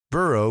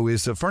Burrow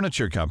is a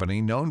furniture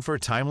company known for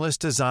timeless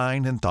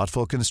design and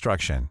thoughtful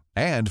construction,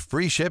 and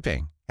free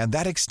shipping, and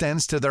that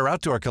extends to their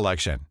outdoor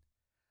collection.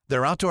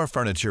 Their outdoor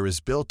furniture is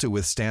built to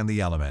withstand the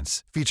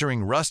elements,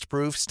 featuring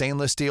rust-proof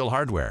stainless steel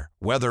hardware,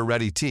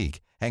 weather-ready teak,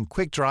 and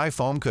quick-dry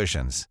foam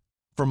cushions.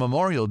 For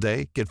Memorial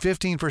Day, get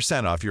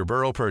 15% off your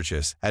Burrow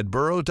purchase at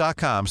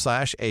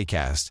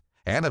burrow.com/ACAST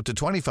and up to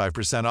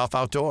 25% off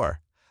outdoor.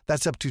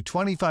 That's up to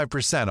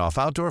 25% off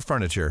outdoor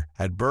furniture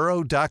at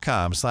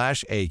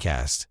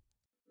burrow.com/ACAST.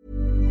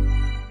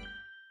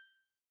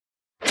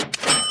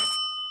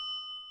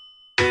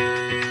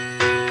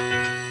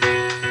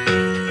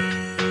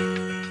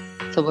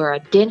 So we're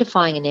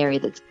identifying an area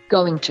that's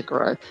going to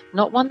grow,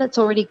 not one that's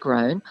already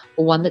grown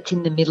or one that's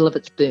in the middle of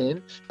its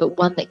boom, but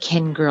one that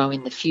can grow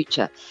in the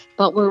future.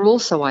 But we're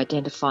also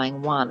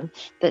identifying one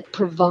that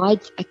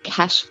provides a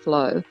cash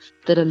flow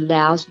that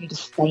allows you to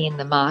stay in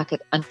the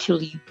market until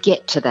you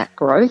get to that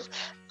growth,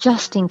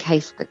 just in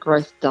case the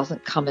growth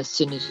doesn't come as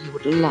soon as you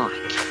would like.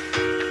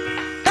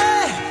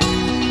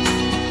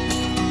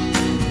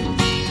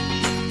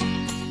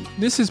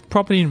 This is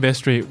Property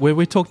Investory, where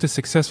we talk to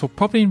successful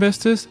property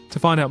investors to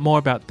find out more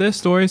about their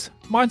stories,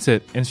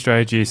 mindset, and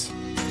strategies.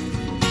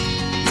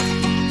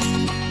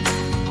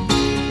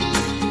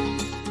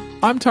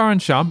 I'm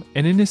Tyron Shum,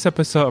 and in this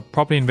episode of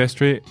Property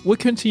Investory, we'll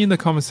continue the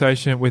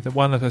conversation with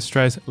one of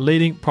Australia's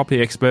leading property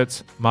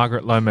experts,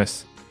 Margaret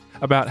Lomas,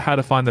 about how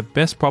to find the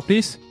best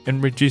properties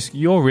and reduce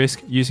your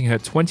risk using her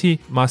 20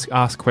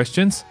 must-ask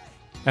questions,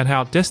 and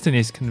how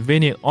Destiny's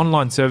convenient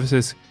online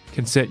services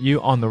can set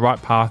you on the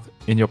right path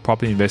in your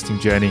property investing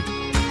journey.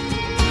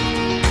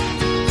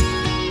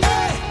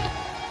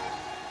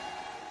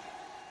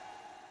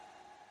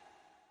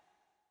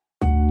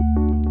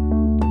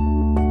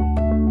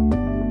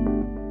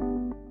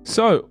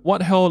 So,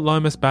 what held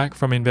Lomas back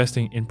from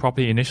investing in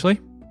property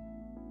initially?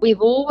 We've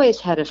always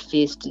had a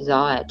fierce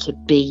desire to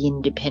be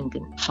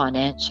independent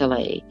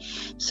financially.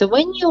 So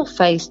when you're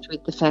faced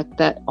with the fact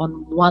that on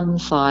one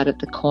side of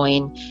the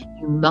coin,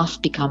 you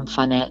must become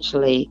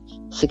financially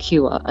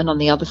secure, and on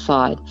the other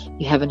side,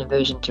 you have an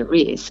aversion to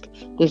risk,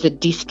 there's a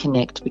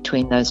disconnect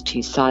between those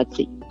two sides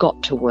that you've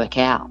got to work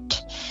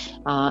out.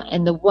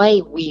 And the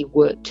way we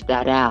worked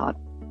that out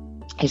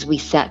is we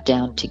sat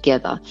down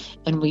together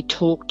and we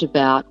talked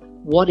about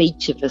what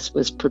each of us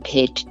was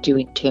prepared to do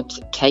in terms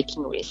of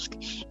taking risk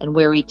and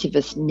where each of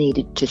us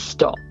needed to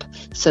stop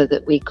so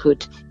that we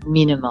could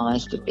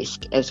minimise the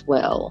risk as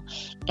well.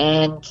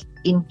 And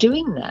in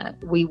doing that,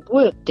 we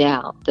worked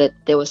out that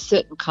there were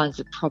certain kinds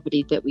of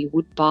property that we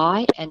would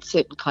buy and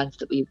certain kinds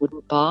that we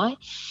wouldn't buy.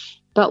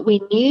 But we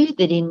knew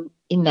that in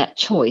that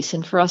choice,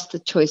 and for us the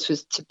choice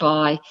was to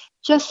buy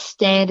just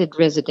standard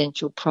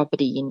residential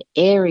property in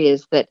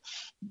areas that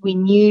we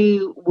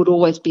knew would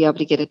always be able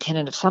to get a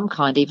tenant of some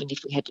kind, even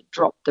if we had to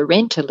drop the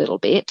rent a little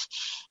bit.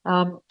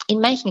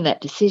 In making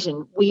that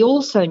decision, we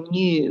also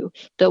knew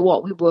that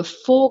what we were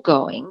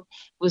foregoing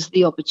was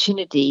the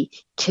opportunity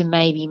to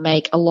maybe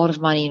make a lot of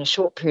money in a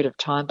short period of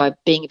time by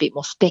being a bit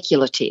more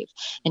speculative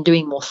and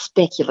doing more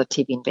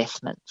speculative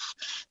investments.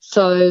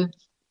 So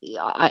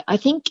I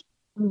think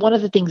one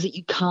of the things that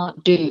you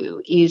can't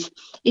do is,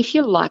 if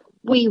you're like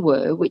we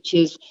were, which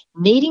is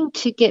needing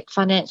to get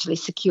financially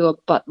secure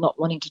but not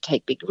wanting to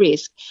take big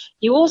risk,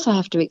 you also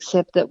have to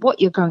accept that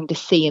what you're going to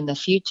see in the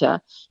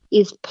future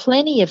is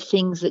plenty of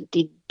things that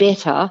did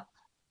better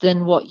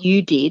than what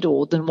you did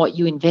or than what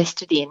you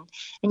invested in.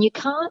 And you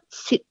can't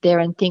sit there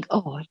and think,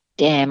 oh,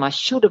 damn, I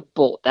should have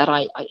bought that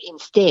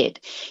instead,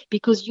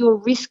 because your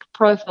risk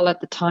profile at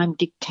the time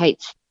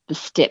dictates the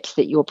steps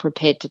that you're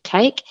prepared to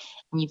take.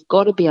 And you've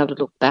got to be able to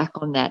look back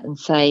on that and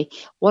say,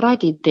 what I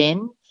did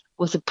then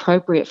was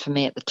appropriate for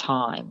me at the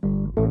time.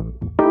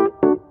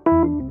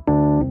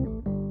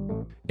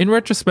 In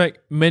retrospect,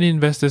 many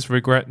investors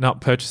regret not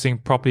purchasing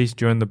properties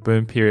during the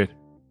boom period.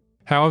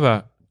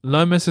 However,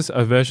 Lomas's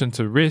aversion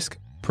to risk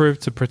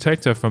proved to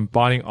protect her from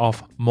biting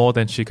off more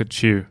than she could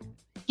chew.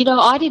 You know,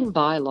 I didn't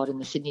buy a lot in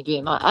the Sydney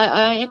boom.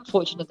 I am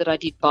fortunate that I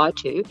did buy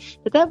two,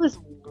 but that was,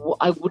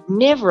 I would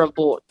never have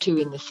bought two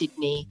in the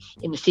Sydney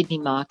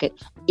market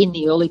in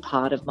the early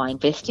part of my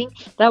investing.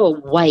 They were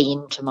way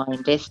into my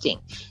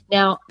investing.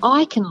 Now,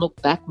 I can look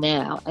back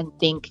now and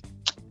think,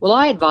 well,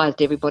 I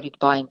advised everybody to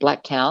buy in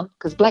Blacktown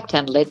because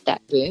Blacktown led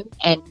that boom,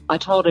 and I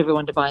told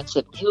everyone to buy in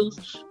Seven Hills,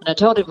 and I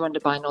told everyone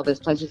to buy in all those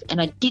places, and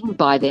I didn't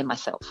buy there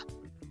myself.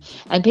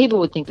 And people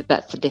would think that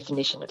that's the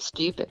definition of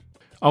stupid.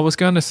 I was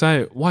going to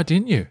say, why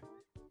didn't you?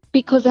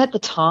 Because at the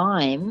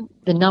time,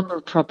 the number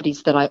of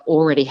properties that I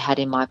already had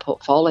in my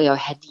portfolio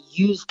had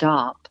used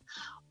up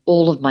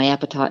all of my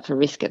appetite for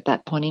risk at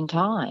that point in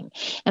time.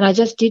 And I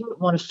just didn't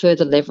want to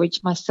further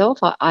leverage myself.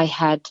 I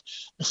had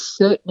a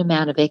certain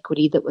amount of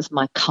equity that was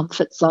my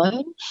comfort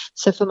zone.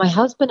 So for my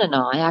husband and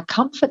I, our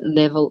comfort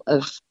level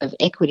of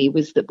equity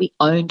was that we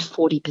owned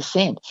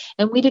 40%.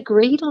 And we'd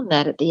agreed on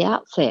that at the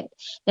outset.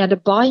 Now, to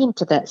buy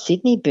into that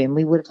Sydney boom,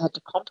 we would have had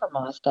to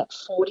compromise that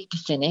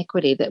 40%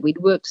 equity that we'd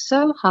worked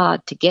so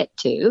hard to get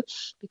to,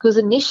 because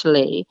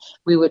initially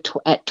we were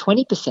at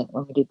 20%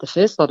 when we did the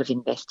first lot of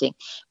investing.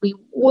 We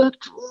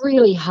worked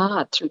really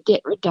hard through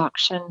debt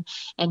reduction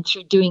and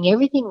through doing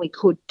everything we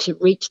could to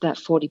reach that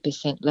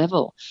 40%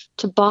 level.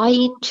 To buy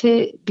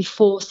into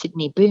before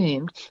Sydney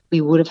boomed,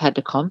 we would have had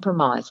to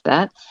compromise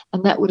that,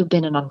 and that would have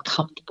been an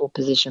uncomfortable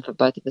position for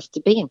both of us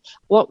to be in.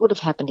 What would have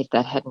happened if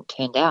that hadn't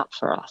turned out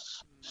for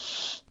us?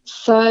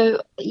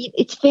 So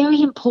it's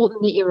very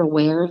important that you're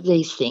aware of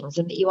these things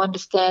and that you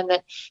understand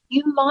that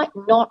you might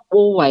not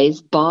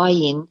always buy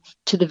in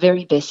to the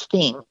very best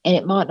thing, and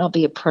it might not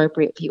be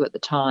appropriate for you at the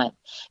time.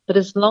 But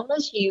as long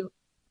as you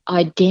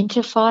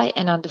identify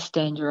and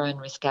understand your own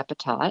risk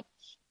appetite,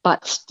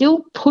 but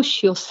still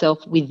push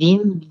yourself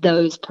within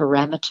those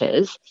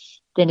parameters,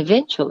 then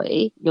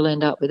eventually you'll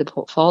end up with a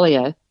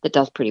portfolio that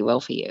does pretty well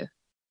for you.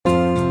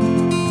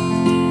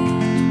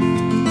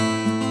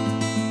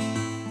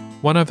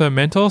 One of her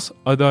mentors,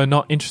 although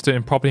not interested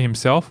in property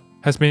himself,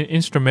 has been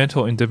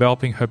instrumental in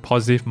developing her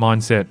positive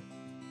mindset.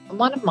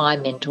 One of my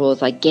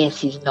mentors, I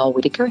guess, is Noel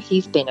Whittaker.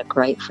 He's been a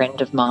great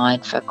friend of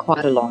mine for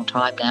quite a long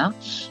time now.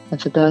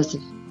 And for those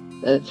of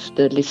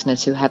the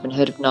listeners who haven't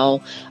heard of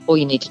Noel, all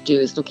you need to do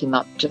is look him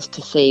up just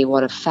to see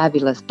what a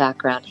fabulous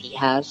background he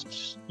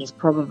has. He's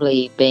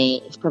probably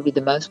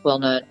the most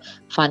well-known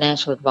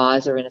financial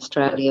advisor in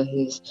Australia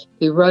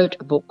who wrote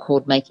a book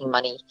called Making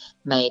Money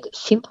Made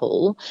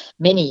Simple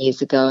many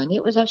years ago, and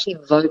it was actually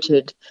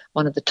voted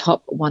one of the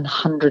top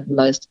 100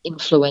 most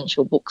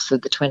influential books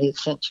of the 20th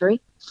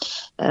century.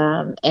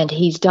 And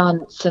he's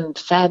done some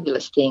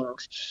fabulous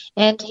things.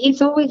 And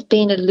he's always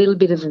been a little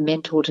bit of a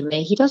mentor to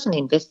me. He doesn't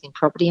invest in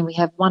property, and we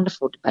have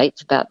wonderful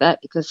debates about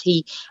that because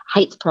he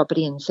hates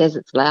property and says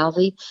it's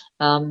lousy.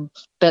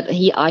 But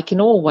I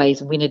can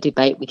always win a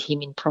debate with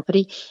him in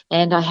property,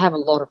 and I have a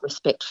lot of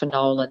respect for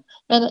Noel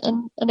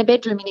and a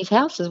bedroom in his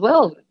house as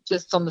well,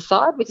 just on the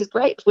side, which is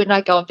great when I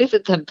go and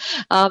visit them.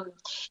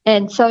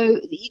 And so,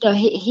 he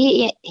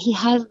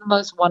has the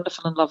most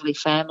wonderful and lovely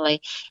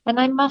family. And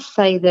I must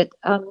say that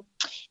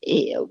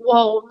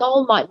while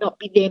Noel might not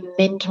be there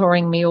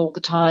mentoring me all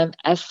the time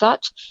as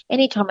such,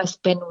 anytime I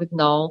spend with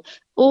Noel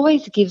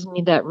always gives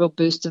me that real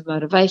boost of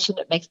motivation.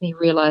 It makes me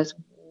realise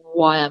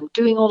why I'm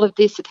doing all of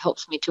this. It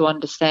helps me to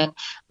understand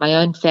my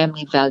own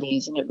family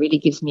values, and it really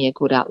gives me a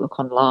good outlook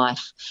on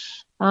life.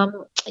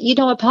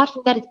 Apart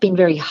from that, it's been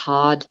very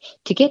hard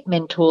to get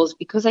mentors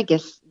because I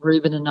guess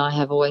Ruben and I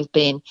have always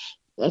been,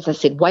 as I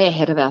said, way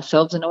ahead of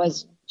ourselves and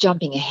always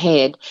jumping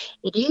ahead.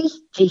 It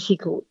is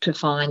difficult to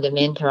find a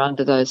mentor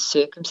under those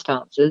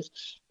circumstances,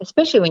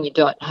 especially when you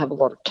don't have a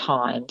lot of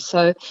time.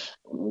 So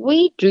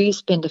we do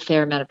spend a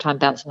fair amount of time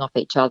bouncing off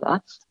each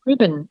other.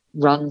 Ruben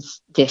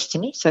runs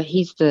Destiny, so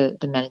he's the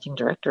managing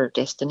director of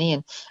Destiny.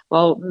 And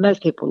while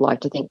most people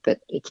like to think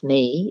that it's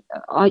me,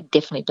 I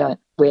definitely don't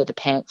wear the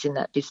pants in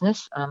that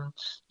business.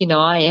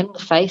 I am the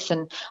face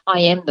and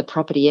I am the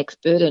property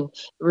expert, and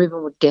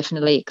Ruben would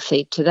definitely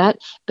accede to that.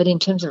 But in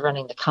terms of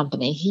running the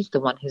company, he's the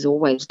one who's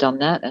always done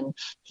that, and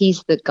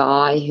he's the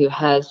guy who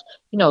has,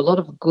 a lot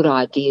of good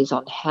ideas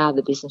on how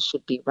the business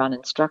should be run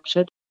and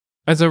structured.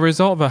 As a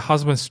result of her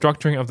husband's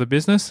structuring of the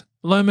business,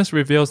 Lomas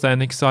reveals that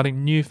an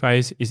exciting new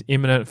phase is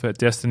imminent for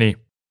Destiny.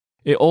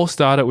 It all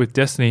started with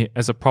Destiny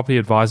as a property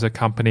advisor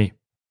company.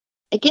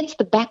 Against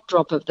the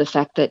backdrop of the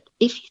fact that,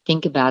 if you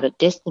think about it,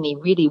 Destiny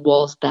really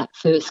was that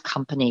first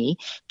company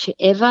to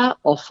ever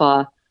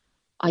offer,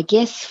 I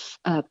guess,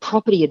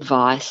 property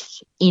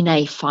advice in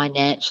a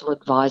financial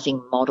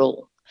advising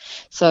model.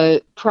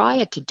 So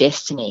prior to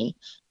Destiny,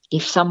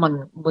 if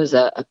someone was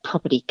a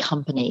property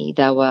company,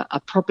 they were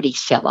a property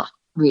seller,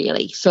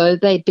 really. So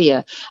they'd be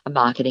a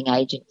marketing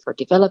agent for a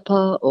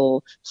developer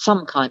or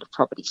some kind of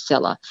property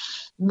seller.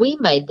 We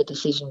made the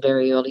decision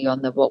very early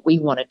on that what we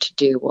wanted to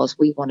do was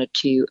we wanted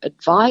to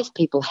advise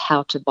people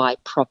how to buy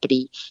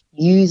property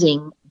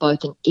using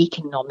both an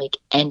economic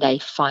and a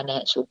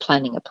financial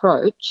planning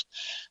approach.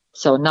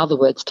 So in other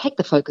words, take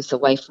the focus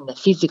away from the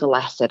physical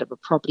asset of a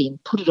property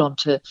and put it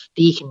onto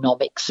the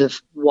economics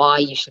of why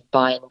you should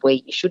buy and where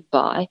you should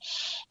buy.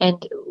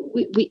 And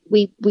we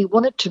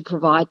wanted to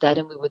provide that,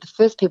 and we were the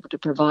first people to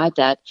provide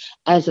that,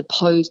 as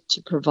opposed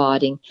to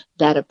providing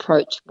that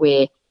approach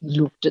where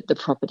you looked at the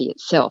property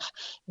itself.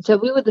 And so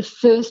we were the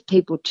first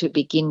people to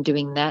begin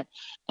doing that,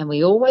 and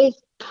we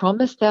always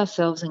promised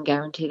ourselves and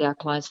guaranteed our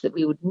clients that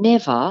we would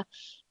never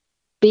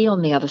be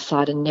on the other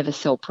side and never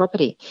sell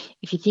property.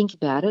 If you think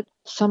about it,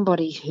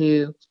 somebody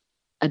who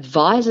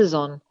advises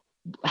on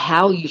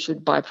how you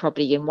should buy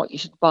property and what you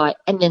should buy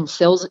and then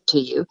sells it to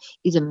you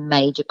is a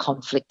major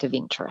conflict of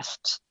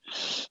interest.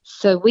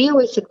 So we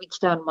always said we'd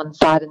stay on one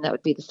side, and that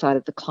would be the side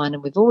of the client,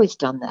 and we've always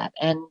done that.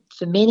 And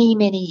for many,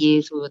 many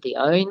years, we were the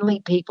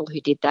only people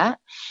who did that.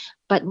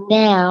 But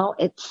now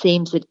it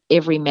seems that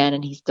every man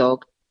and his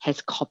dog has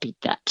copied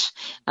that.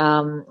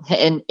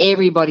 And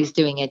everybody's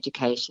doing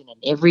education, and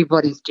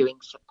everybody's doing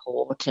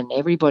support, and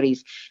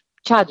everybody's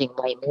charging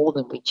way more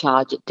than we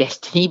charge at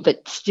Destiny,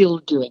 but still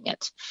doing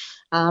it.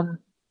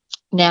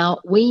 Now,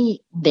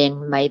 we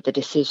then made the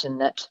decision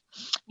that,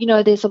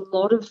 there's a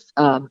lot of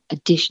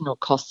additional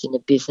costs in a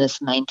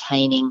business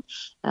maintaining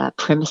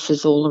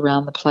premises all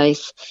around the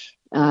place.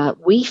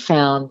 we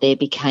found there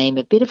became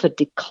a bit of a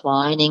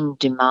declining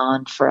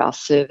demand for our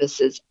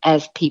services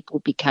as people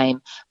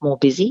became more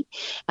busy.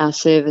 Our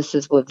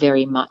services were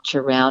very much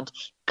around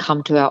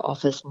come to our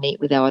office, meet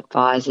with our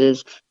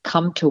advisors,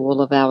 come to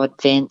all of our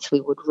events. We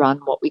would run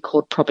what we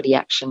called property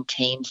action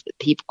teams that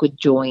people could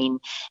join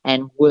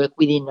and work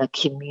within a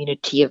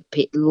community of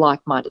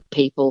like-minded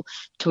people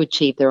to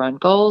achieve their own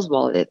goals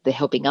while they're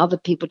helping other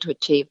people to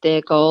achieve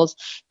their goals.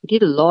 We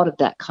did a lot of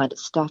that kind of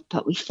stuff,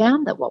 but we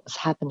found that what was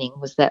happening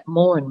was that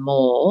more and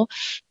more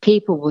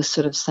people were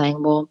sort of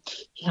saying, well,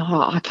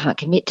 I can't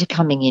commit to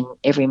coming in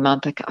every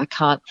month. I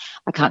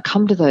can't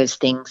come to those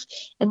things.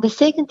 And the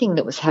second thing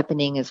that was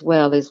happening as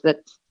well is that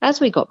as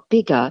we got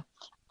bigger,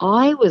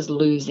 I was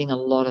losing a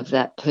lot of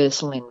that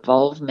personal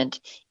involvement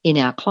in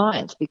our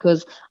clients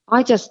because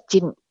I just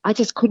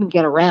couldn't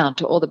get around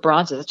to all the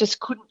branches. I just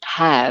couldn't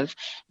have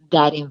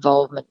that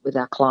involvement with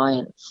our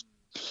clients.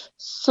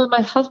 So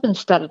my husband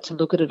started to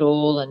look at it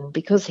all, and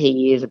because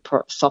he is a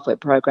software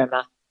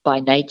programmer by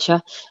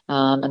nature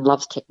and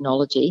loves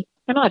technology,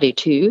 and I do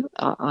too,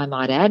 I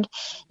might add,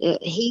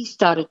 he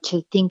started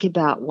to think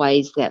about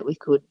ways that we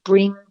could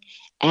bring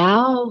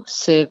our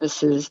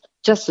services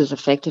just as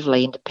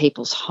effectively into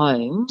people's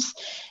homes,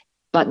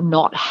 but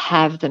not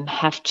have them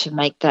have to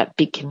make that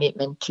big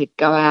commitment to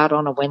go out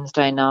on a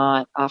Wednesday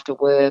night after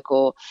work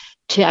or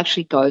to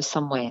actually go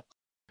somewhere.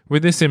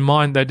 With this in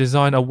mind, they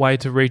design a way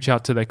to reach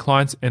out to their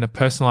clients in a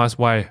personalised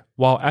way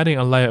while adding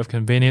a layer of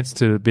convenience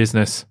to the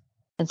business.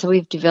 And so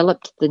we've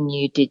developed the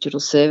new digital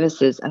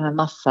services, and I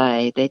must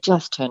say they're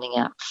just turning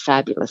out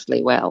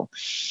fabulously well.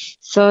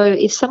 So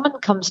if someone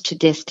comes to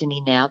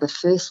Destiny now, the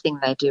first thing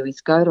they do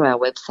is go to our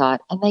website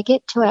and they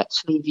get to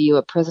actually view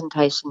a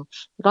presentation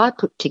that I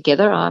put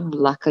together. I'm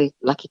lucky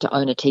to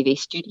own a TV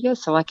studio,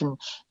 so I can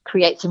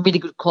create some really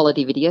good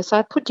quality video. So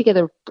I put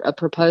together a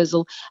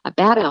proposal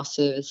about our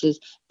services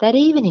that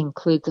even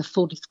includes a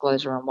full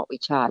disclosure on what we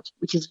charge,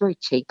 which is very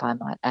cheap, I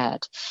might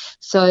add.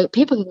 So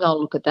people can go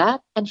and look at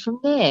that, and from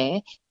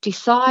there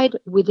decide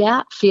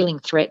without feeling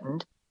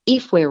threatened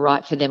if we're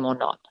right for them or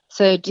not.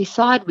 So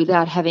decide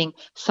without having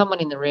someone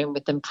in the room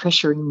with them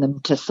pressuring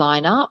them to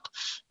sign up.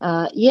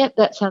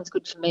 That sounds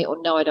good for me,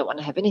 or no, I don't want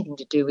to have anything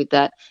to do with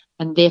that,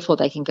 and therefore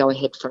they can go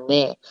ahead from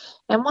there.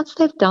 And once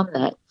they've done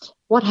that,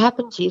 what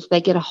happens is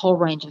they get a whole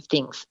range of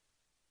things.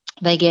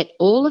 They get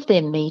all of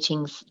their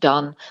meetings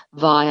done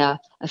via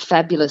a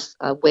fabulous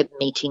web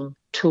meeting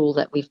tool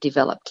that we've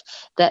developed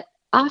that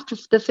after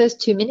the first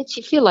 2 minutes,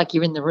 you feel like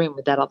you're in the room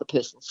with that other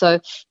person. So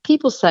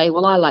people say,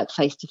 well, I like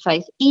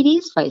face-to-face. It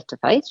is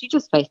face-to-face. You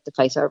just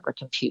face-to-face over a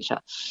computer.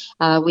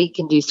 We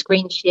can do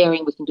screen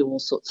sharing. We can do all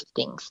sorts of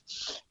things.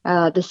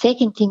 The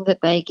second thing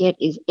that they get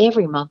is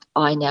every month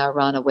I now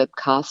run a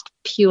webcast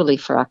purely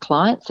for our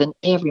clients, and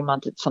every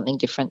month it's something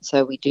different.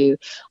 So we do,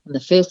 on the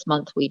first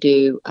month, we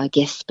do a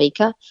guest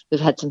speaker. We've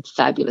had some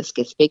fabulous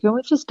guest speaker, and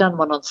we've just done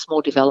one on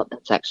small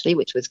developments, actually,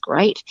 which was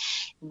great.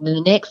 And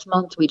the next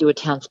month, we do a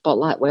town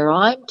spotlight where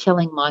I'm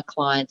telling my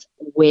clients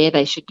where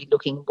they should be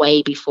looking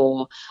way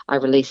before I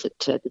release it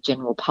to the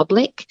general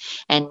public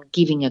and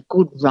giving a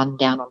good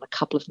rundown on a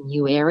couple of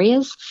new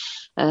areas.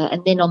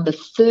 And then on the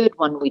third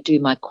one, we do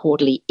my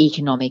quarterly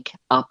economic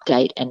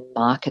update and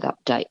market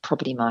update,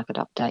 property market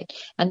update.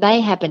 And they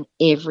happen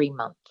every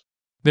month.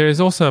 There is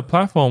also a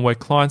platform where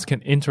clients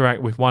can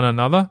interact with one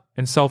another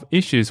and solve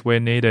issues where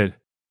needed.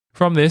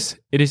 From this,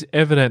 it is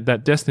evident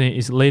that Destiny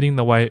is leading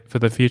the way for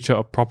the future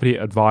of property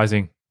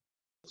advising.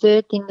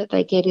 Third thing that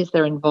they get is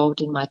they're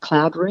involved in my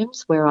cloud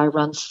rooms where I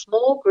run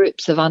small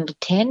groups of under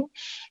 10.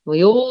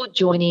 We all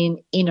join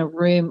in a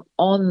room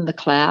on the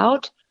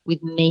cloud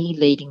with me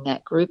leading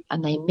that group,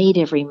 and they meet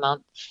every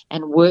month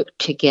and work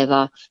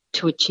together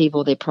to achieve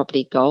all their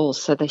property goals.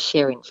 So they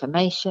share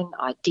information,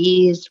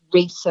 ideas,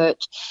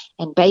 research,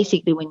 and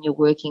basically when you're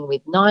working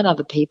with 9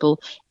 other people,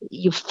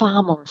 you're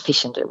far more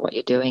efficient at what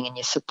you're doing, and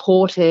you're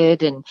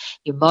supported and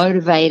you're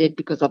motivated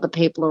because other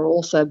people are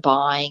also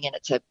buying, and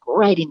it's a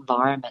great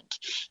environment.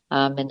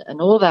 And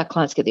all of our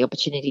clients get the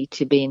opportunity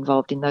to be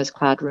involved in those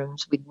cloud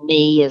rooms with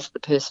me as the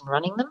person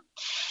running them.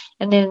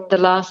 And then the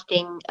last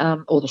thing,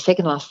 or the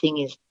second last thing,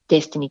 is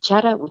Destiny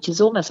Chatter, which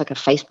is almost like a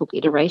Facebook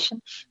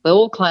iteration where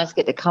all clients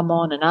get to come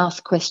on and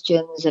ask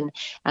questions, and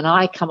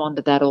I come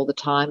onto that all the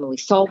time, and we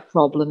solve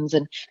problems,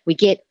 and we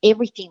get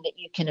everything that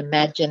you can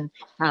imagine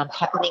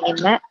happening in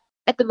that.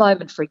 At the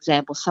moment, for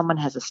example, someone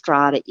has a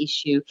strata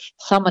issue,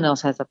 someone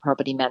else has a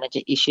property manager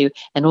issue,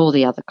 and all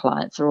the other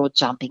clients are all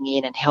jumping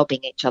in and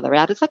helping each other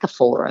out. It's like a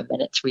forum,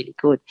 and it's really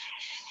good.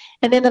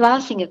 And then the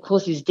last thing, of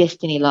course, is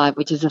Destiny Live,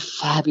 which is a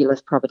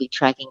fabulous property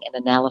tracking and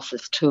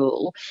analysis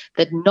tool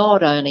that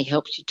not only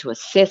helps you to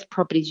assess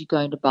properties you're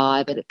going to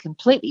buy, but it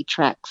completely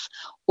tracks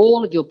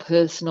all of your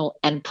personal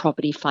and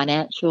property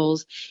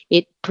financials.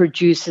 It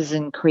produces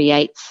and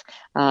creates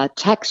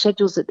tax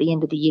schedules at the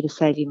end of the year to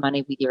save you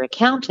money with your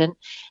accountant.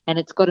 And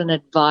it's got an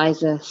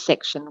advisor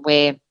section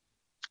where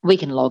We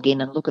can log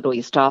in and look at all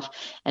your stuff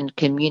and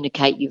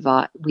communicate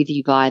with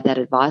you via that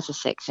advisor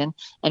section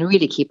and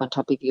really keep on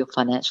top of your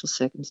financial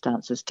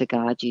circumstances to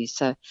guide you.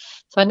 So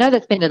I know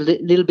that's been a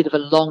little bit of a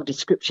long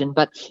description,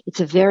 but it's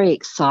a very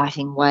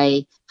exciting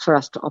way for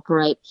us to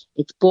operate.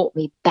 It's brought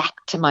me back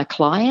to my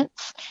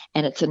clients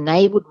and it's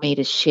enabled me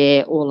to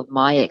share all of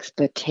my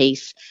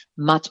expertise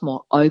much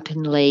more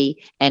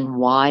openly and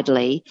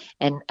widely,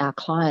 and our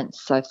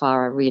clients so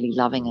far are really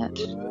loving it.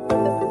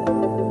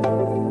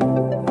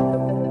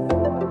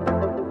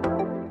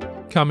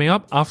 Coming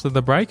up after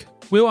the break,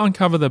 we'll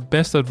uncover the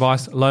best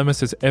advice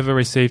Lomas has ever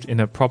received in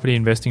her property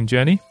investing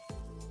journey.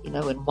 You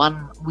know, when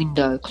one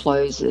window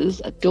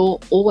closes, a door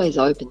always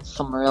opens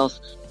somewhere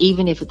else,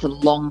 even if it's a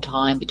long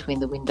time between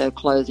the window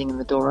closing and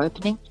the door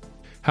opening.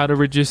 How to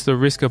reduce the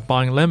risk of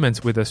buying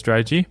lemons with a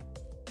strategy.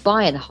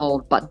 Buy and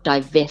hold, but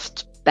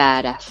divest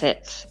bad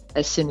assets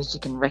as soon as you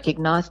can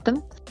recognise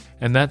them.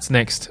 And that's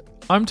next.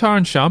 I'm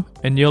Tyron Shum,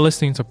 and you're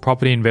listening to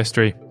Property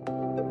Investory.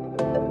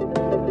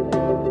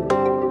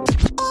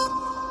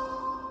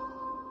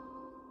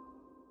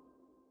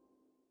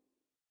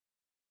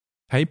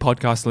 Hey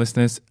podcast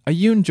listeners, are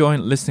you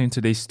enjoying listening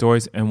to these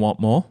stories and want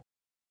more?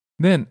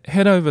 Then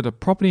head over to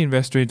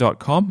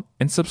propertyinvestory.com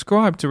and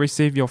subscribe to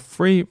receive your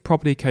free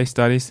property case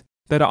studies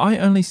that I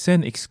only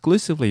send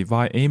exclusively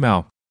via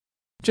email.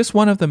 Just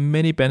one of the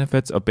many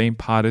benefits of being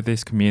part of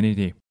this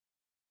community.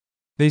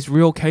 These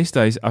real case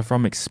studies are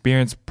from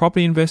experienced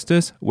property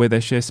investors where they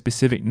share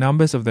specific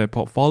numbers of their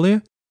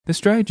portfolio, the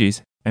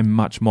strategies, and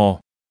much more.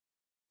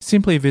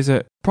 Simply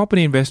visit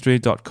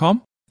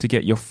propertyinvestory.com to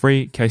get your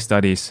free case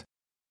studies.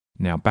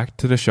 Now back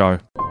to the show.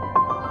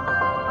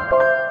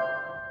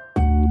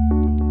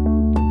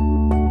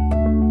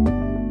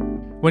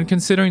 When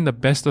considering the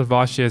best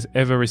advice she has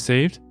ever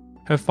received,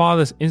 her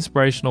father's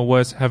inspirational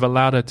words have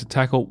allowed her to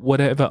tackle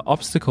whatever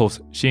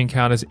obstacles she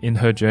encounters in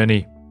her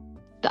journey.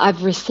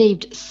 I've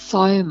received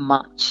so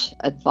much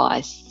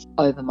advice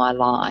over my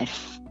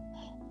life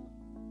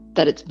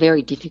that it's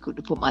very difficult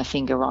to put my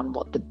finger on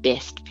what the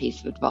best piece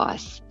of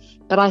advice.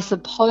 But I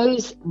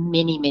suppose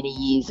many, many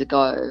years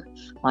ago,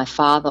 my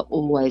father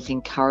always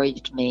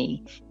encouraged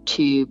me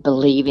to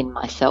believe in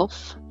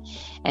myself.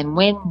 And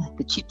when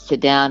the chips are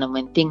down and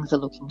when things are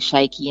looking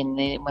shaky and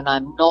then when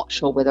I'm not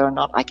sure whether or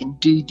not I can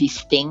do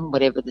this thing,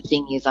 whatever the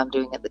thing is I'm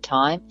doing at the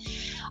time,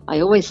 I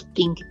always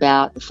think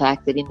about the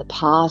fact that in the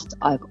past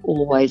I've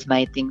always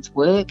made things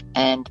work,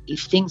 and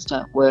if things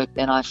don't work,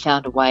 then I've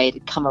found a way to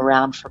come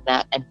around from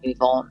that and move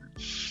on.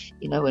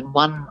 You know, when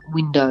one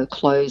window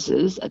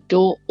closes, a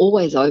door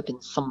always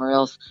opens somewhere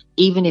else,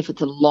 even if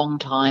it's a long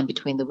time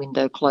between the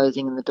window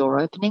closing and the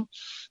door opening.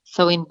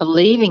 So in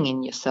believing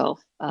in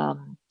yourself,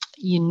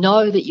 you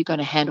know that you're going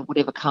to handle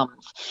whatever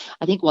comes.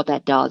 I think what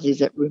that does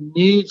is it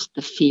removes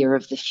the fear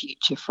of the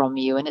future from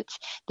you, and it's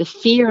the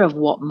fear of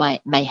what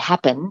may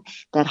happen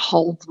that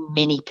holds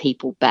many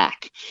people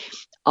back.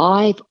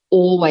 I've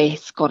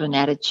always got an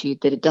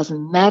attitude that it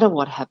doesn't matter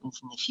what happens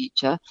in the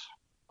future,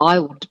 I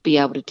will be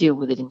able to deal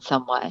with it in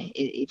some way.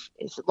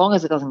 As long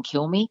as it doesn't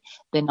kill me,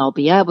 then I'll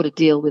be able to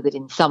deal with it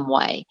in some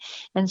way.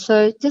 And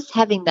so just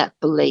having that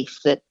belief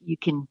that you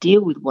can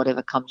deal with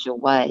whatever comes your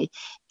way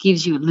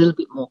gives you a little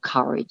bit more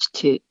courage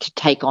to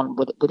take on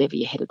whatever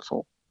you're headed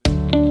for.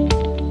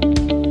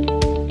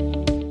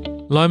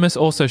 Lomas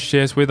also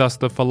shares with us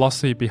the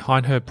philosophy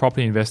behind her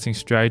property investing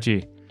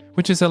strategy,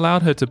 which has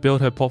allowed her to build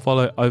her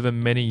portfolio over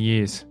many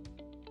years.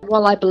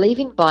 Well, I believe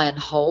in buy and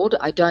hold.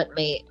 I don't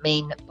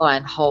mean buy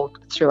and hold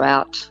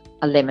throughout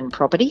a lemon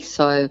property.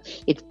 So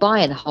it's buy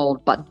and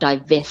hold, but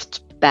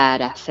divest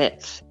bad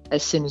assets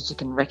as soon as you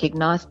can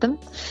recognise them,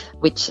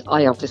 which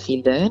I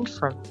obviously learned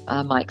from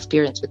my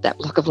experience with that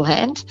block of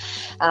land.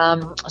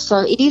 So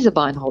it is a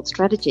buy and hold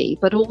strategy,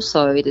 but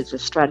also it is a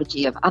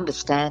strategy of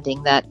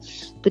understanding that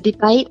the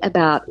debate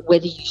about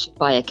whether you should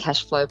buy a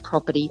cash flow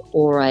property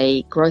or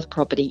a growth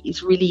property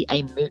is really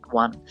a moot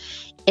one.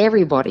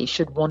 Everybody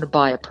should want to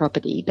buy a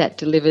property that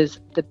delivers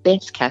the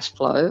best cash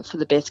flow for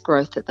the best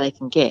growth that they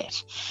can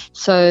get.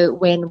 So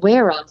when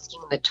we're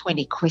asking the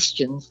 20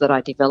 questions that I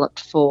developed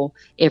for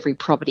every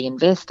property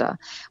investor,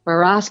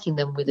 we're asking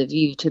them with a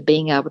view to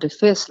being able to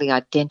firstly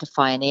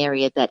identify an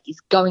area that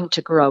is going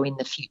to grow in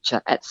the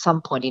future at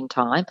some point in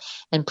time,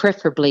 and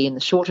preferably in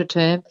the shorter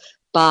term,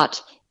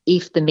 but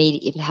if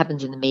it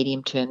happens in the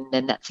medium term,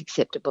 then that's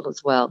acceptable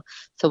as well.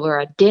 So we're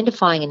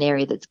identifying an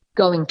area that's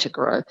going to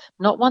grow,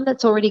 not one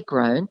that's already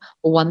grown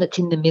or one that's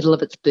in the middle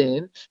of its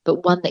boom,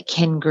 but one that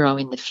can grow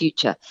in the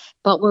future.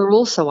 But we're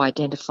also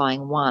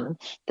identifying one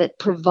that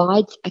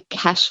provides a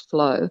cash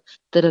flow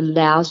that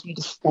allows you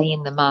to stay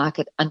in the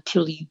market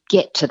until you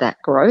get to that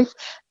growth,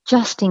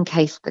 just in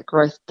case the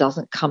growth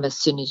doesn't come as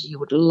soon as you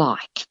would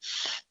like.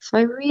 So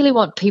I really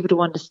want people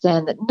to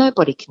understand that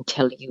nobody can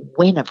tell you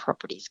when a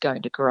property is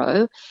going to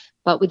grow,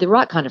 but with the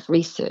right kind of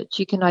research,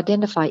 you can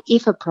identify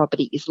if a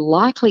property is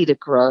likely to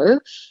grow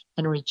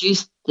and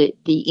reduce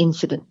the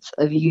incidence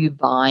of you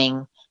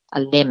buying a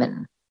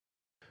lemon.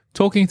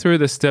 Talking through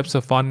the steps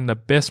of finding the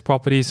best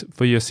properties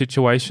for your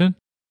situation,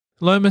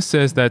 Lomas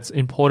says that it's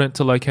important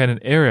to locate an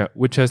area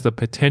which has the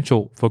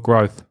potential for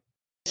growth.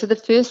 So the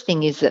first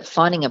thing is that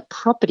finding a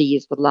property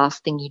is the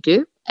last thing you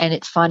do, and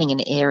it's finding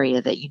an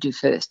area that you do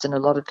first. And a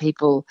lot of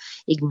people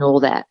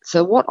ignore that.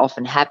 So what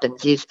often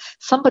happens is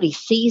somebody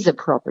sees a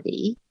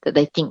property that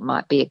they think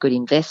might be a good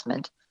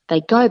investment.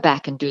 They go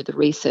back and do the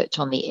research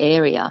on the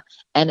area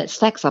and it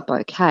stacks up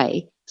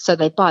okay. So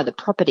they buy the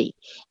property.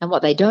 And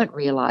what they don't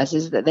realise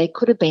is that there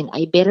could have been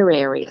a better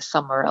area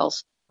somewhere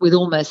else with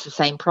almost the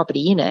same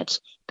property in it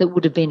that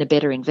would have been a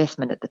better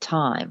investment at the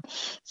time.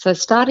 So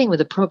starting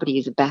with a property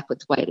is a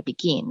backwards way to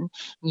begin.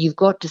 You've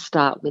got to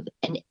start with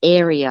an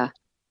area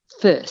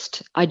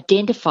first.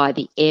 Identify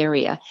the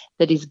area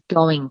that is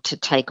going to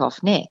take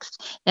off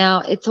next.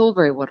 Now, it's all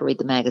very well to read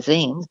the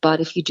magazines,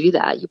 but if you do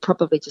that, you're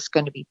probably just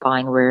going to be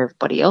buying where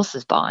everybody else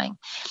is buying.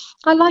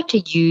 I like to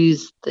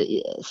use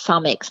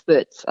some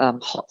experts'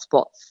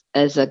 hotspots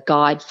as a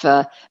guide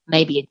for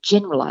maybe a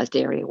generalised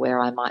area where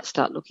I might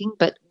start looking,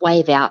 but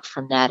wave out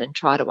from that and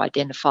try to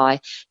identify,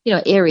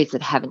 areas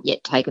that haven't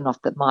yet taken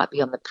off that might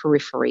be on the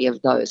periphery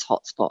of those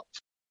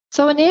hotspots.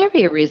 So an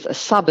area is a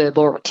suburb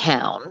or a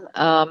town.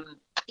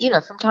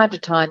 From time to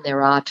time,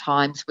 there are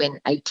times when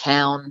a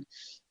town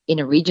in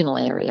a regional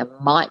area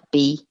might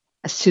be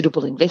a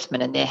suitable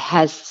investment, and there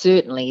has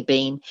certainly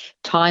been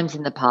times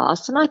in the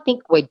past, and I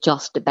think we're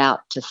just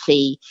about to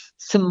see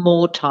some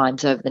more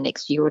times over the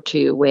next year or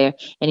two where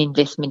an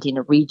investment in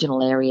a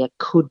regional area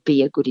could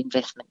be a good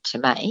investment to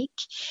make.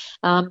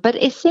 But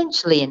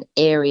essentially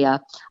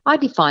I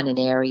define an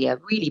area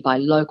really by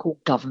local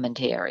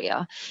government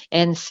area.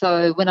 And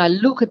so when I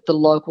look at the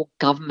local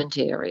government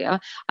area,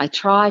 I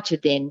try to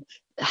then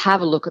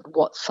have a look at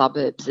what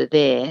suburbs are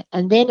there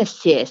and then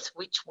assess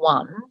which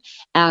one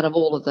out of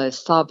all of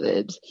those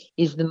suburbs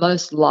is the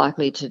most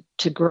likely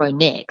to grow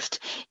next.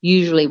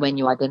 Usually when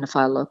you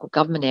identify a local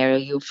government area,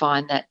 you'll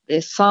find that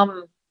there's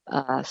some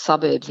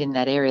suburbs in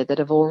that area that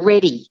have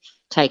already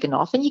taken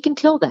off, and you can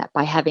tell that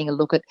by having a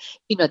look at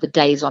the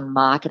days on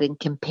market and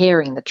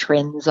comparing the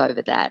trends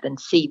over that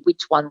and see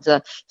which ones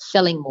are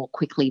selling more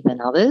quickly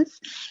than others.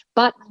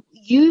 But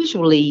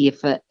usually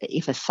if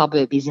a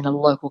suburb is in a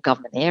local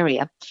government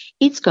area,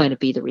 it's going to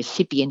be the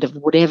recipient of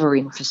whatever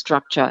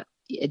infrastructure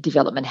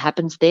development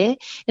happens there,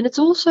 and it's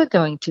also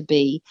going to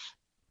be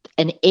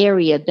an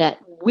area that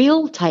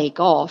will take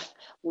off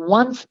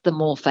once the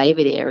more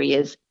favoured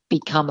areas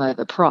become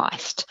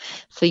overpriced.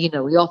 So,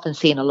 we often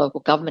see in a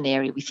local government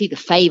area, we see the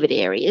favoured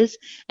areas,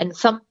 and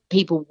some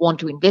people want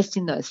to invest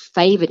in those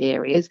favoured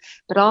areas,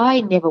 but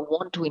I never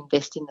want to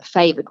invest in the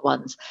favoured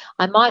ones.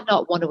 I might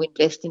not want to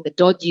invest in the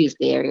dodgiest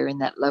area in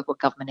that local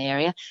government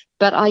area,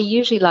 but I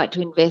usually like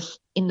to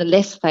invest in the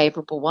less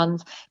favourable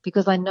ones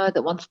because I know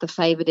that once the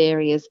favoured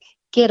areas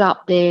get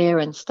up there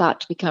and start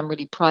to become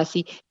really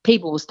pricey,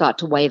 people will start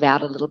to wave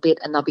out a little bit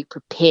and they'll be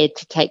prepared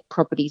to take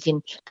properties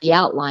in the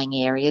outlying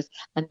areas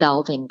and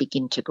they'll then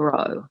begin to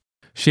grow.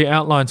 She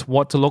outlines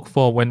what to look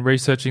for when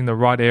researching the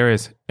right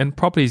areas and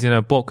properties in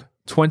her book,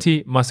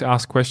 20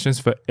 Must-Ask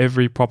Questions for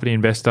Every Property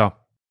Investor.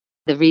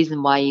 The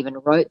reason why I even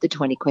wrote the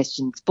 20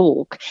 questions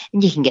book,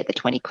 and you can get the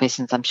 20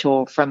 questions, I'm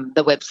sure, from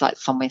the website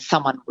somewhere,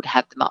 someone would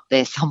have them up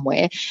there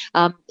somewhere,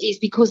 is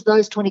because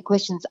those 20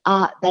 questions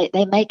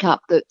they make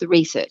up the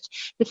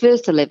research. The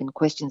first 11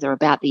 questions are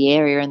about the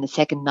area and the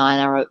second 9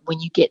 are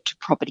when you get to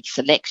property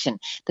selection,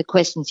 the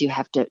questions you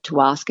have to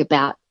ask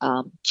about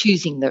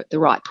choosing the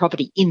right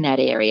property in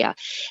that area.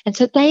 And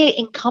so they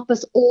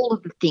encompass all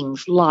of the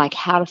things like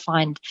how to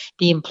find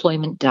the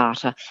employment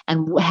data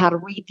and how to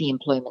read the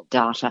employment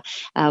data,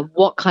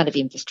 what kind of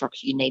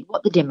infrastructure you need,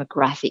 what the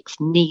demographics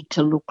need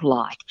to look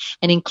like,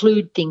 and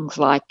include things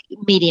like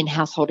median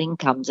household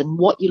incomes and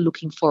what you're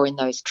looking for in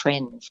those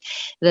trends.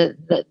 The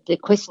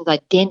questions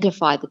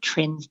identify the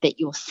trends that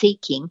you're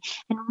seeking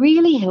and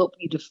really help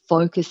you to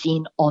focus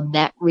in on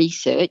that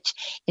research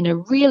in a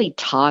really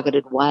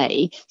targeted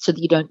way so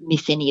that you don't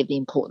miss any of the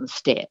important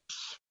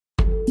steps.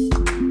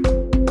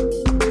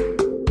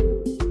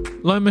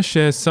 Lomas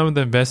shares some of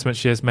the investments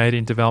she has made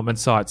in development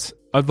sites,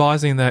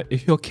 advising that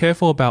if you're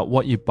careful about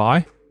what you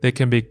buy, there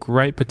can be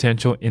great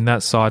potential in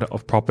that side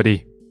of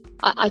property.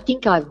 I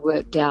think I've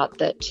worked out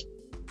that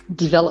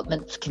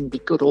developments can be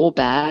good or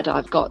bad.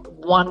 I've got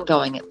one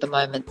going at the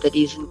moment that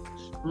isn't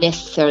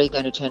necessarily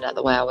going to turn out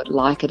the way I would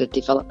like at a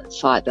development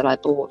site that I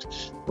bought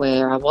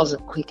where I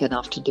wasn't quick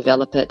enough to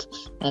develop it,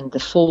 and the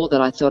 4 that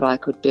I thought I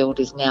could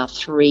build is now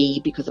 3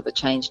 because of a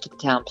change to the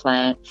town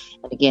plan,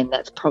 and again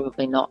that's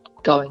probably not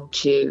going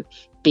to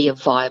be a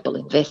viable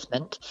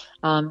investment.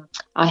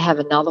 I have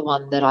another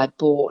one that I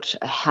bought,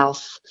 a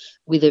house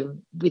with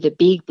a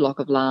big block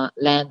of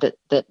land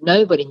that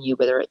nobody knew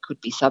whether it could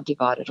be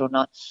subdivided or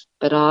not,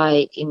 but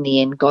I in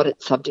the end got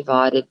it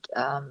subdivided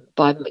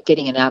by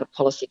getting an out of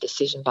policy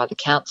decision by the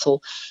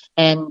council,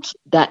 and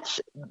that's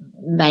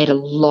made a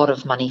lot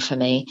of money for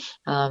me,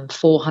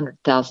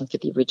 $400,000 for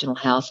the original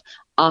house.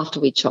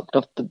 after we chopped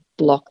off the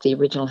block, the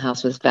original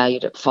house was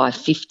valued at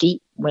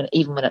 550.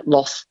 Even when it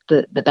lost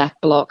the back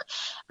block,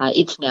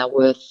 it's now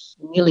worth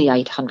nearly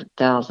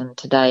 800,000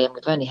 today, and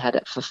we've only had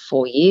it for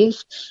 4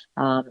 years.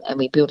 And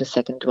we built a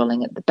second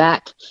dwelling at the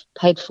back,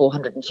 paid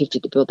 450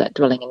 to build that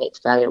dwelling, and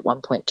it's valued at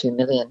 1.2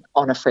 million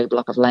on a free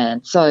block of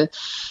land. So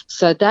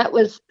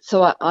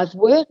I've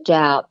worked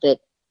out that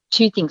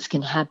two things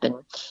can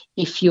happen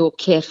if you're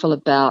careful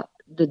about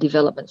the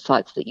development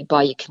sites that you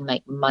buy. You can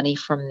make money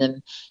from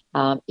them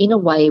in a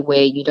way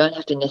where you don't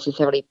have to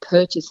necessarily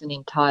purchase an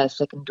entire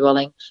second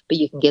dwelling, but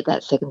you can get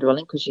that second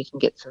dwelling because you can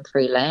get some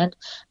free land.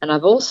 And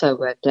I've also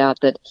worked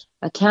out that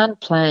a town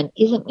plan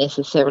isn't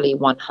necessarily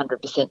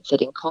 100%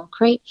 set in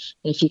concrete.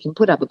 And if you can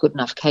put up a good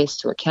enough case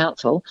to a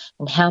council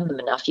and hound them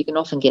enough, you can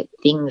often get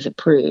things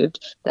approved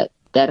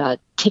that are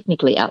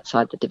technically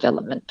outside the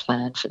development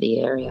plan for the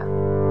area.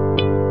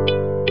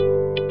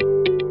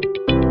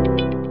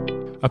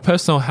 A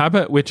personal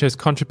habit which has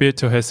contributed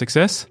to her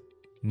success: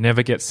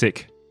 never get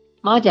sick.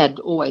 My dad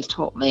always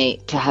taught me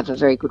to have a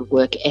very good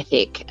work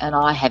ethic, and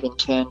I have in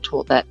turn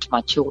taught that to my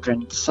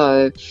children.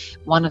 So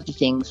one of the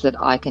things that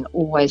I can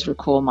always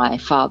recall my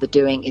father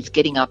doing is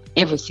getting up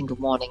every single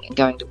morning and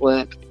going to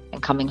work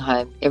and coming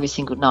home every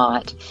single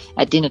night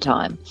at dinner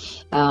time.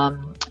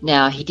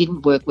 Now, he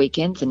didn't work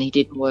weekends and he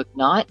didn't work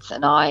nights,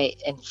 and I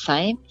am the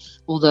same,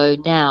 although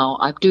now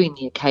I'm doing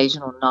the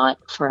occasional night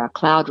for our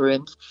cloud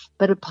rooms.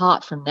 But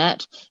apart from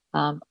that,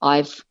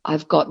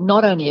 I've got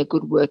not only a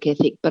good work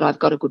ethic, but I've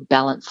got a good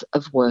balance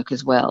of work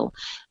as well.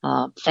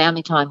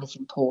 Family time is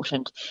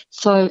important.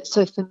 So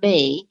for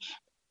me,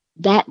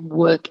 that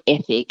work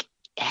ethic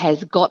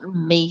has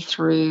gotten me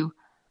through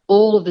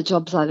all of the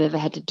jobs I've ever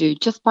had to do,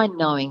 just by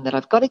knowing that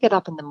I've got to get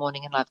up in the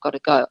morning and I've got to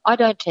go. I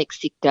don't take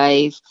sick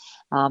days,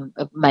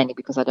 mainly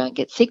because I don't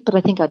get sick, but I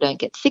think I don't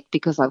get sick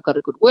because I've got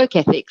a good work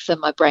ethic, so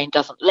my brain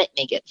doesn't let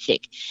me get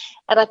sick.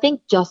 And I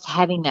think just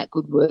having that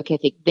good work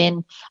ethic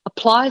then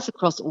applies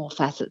across all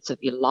facets of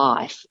your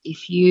life.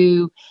 If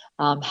you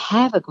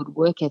have a good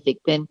work ethic,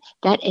 then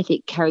that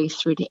ethic carries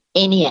through to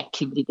any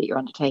activity that you're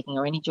undertaking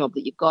or any job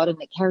that you've got,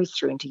 and it carries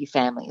through into your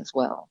family as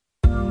well.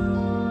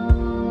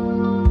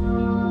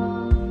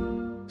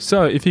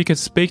 So, if you could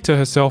speak to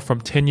herself from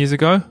 10 years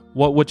ago,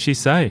 what would she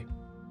say?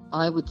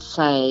 I would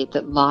say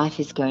that life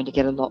is going to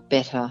get a lot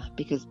better,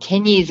 because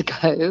 10 years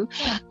ago,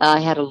 I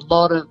had a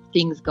lot of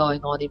things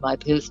going on in my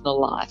personal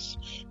life.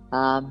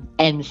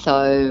 And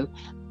so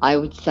I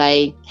would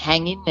say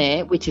hang in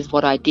there, which is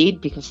what I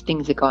did, because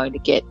things are going to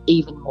get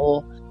even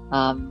more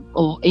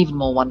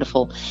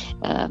wonderful.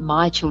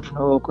 My children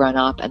are all grown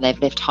up and they've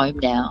left home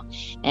now,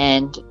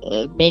 and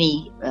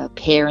many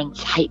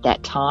parents hate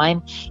that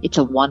time. It's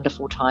a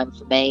wonderful time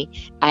for me.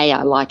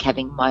 I like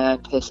having my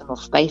own personal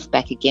space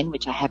back again,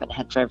 which I haven't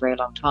had for a very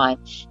long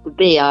time. But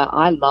B,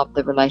 I love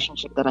the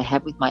relationship that I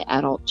have with my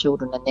adult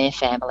children and their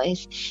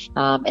families,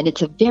 and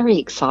it's a very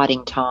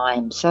exciting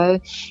time. So,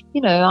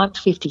 I'm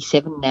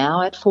 57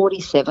 now. At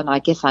 47, I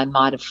guess I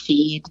might have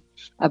feared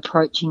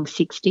approaching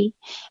 60,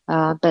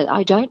 but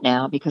I don't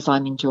now, because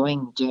I'm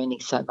enjoying the journey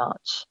so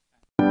much.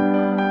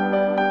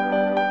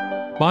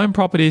 Buying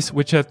properties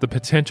which have the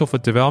potential for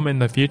development in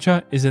the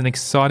future is an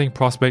exciting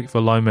prospect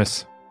for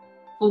Lomas.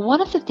 Well,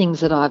 one of the things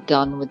that I've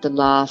done with the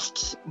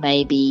last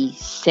maybe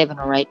 7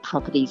 or 8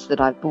 properties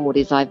that I've bought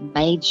is I've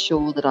made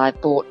sure that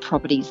I've bought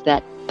properties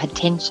that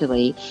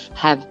potentially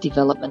have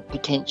development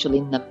potential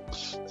in them.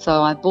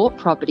 So I bought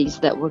properties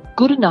that were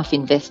good enough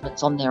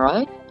investments on their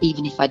own,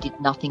 even if I did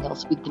nothing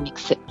else with them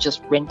except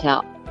just rent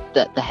out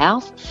the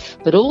house,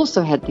 but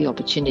also had the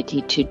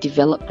opportunity to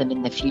develop them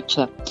in the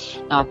future.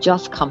 Now, I've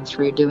just come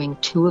through doing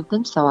 2 of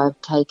them. So I've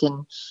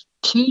taken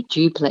 2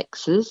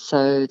 duplexes,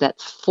 so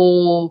that's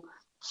 4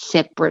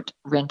 separate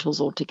rentals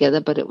altogether,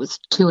 but it was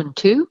 2 and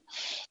 2,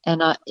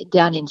 and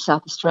down in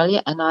South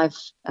Australia, and I've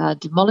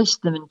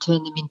demolished them and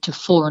turned them into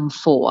 4 and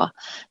 4.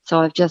 So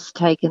I've just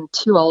taken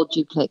 2 old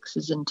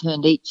duplexes and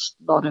turned each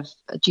lot of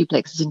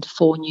duplexes into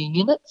 4 new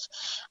units,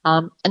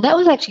 and that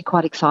was actually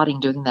quite exciting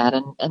doing that,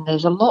 and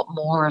there's a lot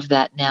more of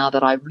that now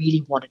that I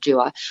really want to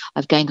do.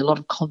 I've gained a lot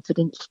of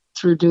confidence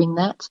through doing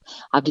that.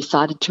 I've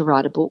decided to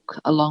write a book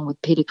along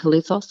with Peter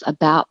Kalithos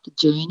about the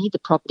journey, the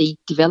property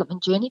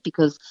development journey,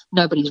 because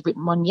nobody's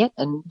written one yet,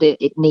 and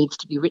it needs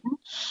to be written.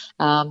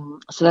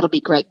 So that'll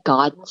be great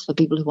guidance for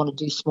people who want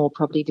to do small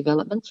property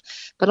developments.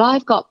 But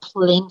I've got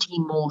plenty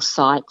more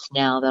sites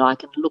now that I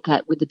can look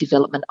at with a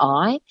development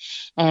eye,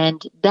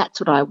 and that's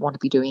what I want to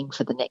be doing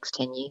for the next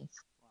 10 years.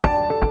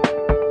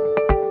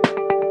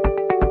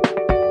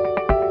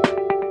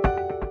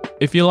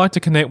 If you'd like to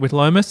connect with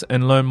Lomas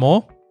and learn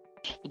more,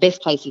 The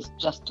best place is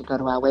just to go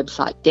to our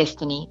website,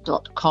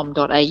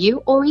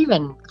 destiny.com.au, or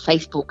even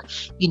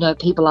Facebook. You know,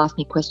 people ask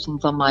me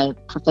questions on my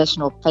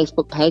professional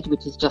Facebook page,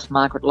 which is just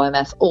Margaret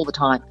Lomas, all the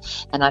time,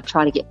 and I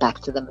try to get back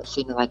to them as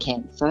soon as I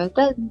can. So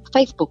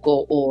Facebook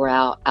or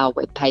our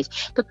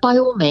webpage. But by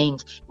all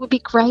means, it would be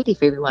great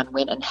if everyone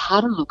went and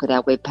had a look at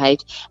our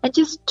webpage and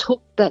just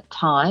took that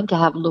time to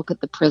have a look at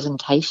the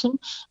presentation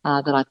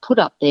that I put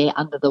up there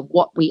under the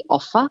What We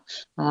Offer.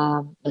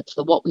 It's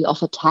the What We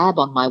Offer tab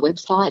on my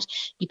website,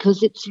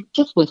 because it's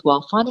just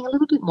worthwhile finding a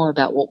little bit more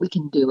about what we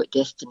can do at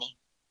Destiny.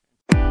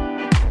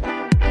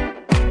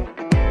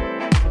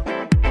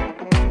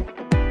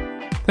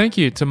 Thank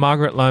you to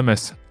Margaret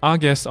Lomas, our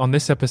guest on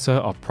this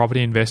episode of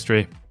Property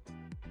Investory.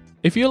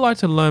 If you'd like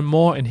to learn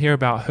more and hear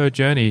about her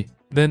journey,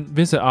 then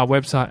visit our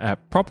website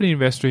at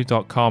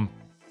propertyinvestory.com.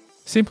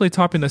 Simply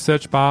type in the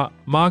search bar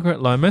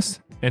Margaret Lomas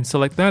and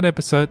select that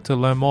episode to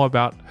learn more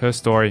about her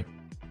story.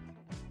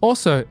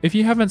 Also, if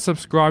you haven't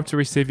subscribed to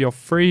receive your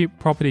free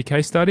property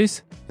case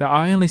studies that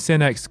I only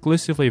send out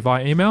exclusively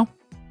via email,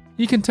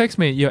 you can text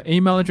me your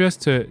email address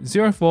to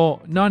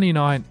 04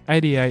 99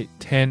 88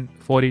 10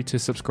 40 to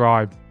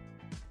subscribe.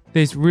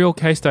 These real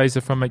case studies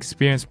are from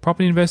experienced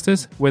property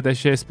investors where they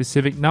share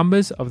specific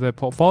numbers of their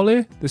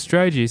portfolio, the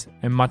strategies,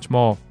 and much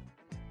more.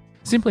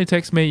 Simply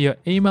text me your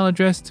email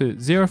address to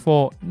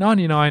 04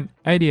 99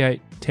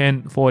 88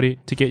 10 40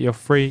 to get your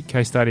free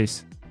case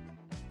studies.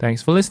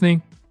 Thanks for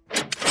listening.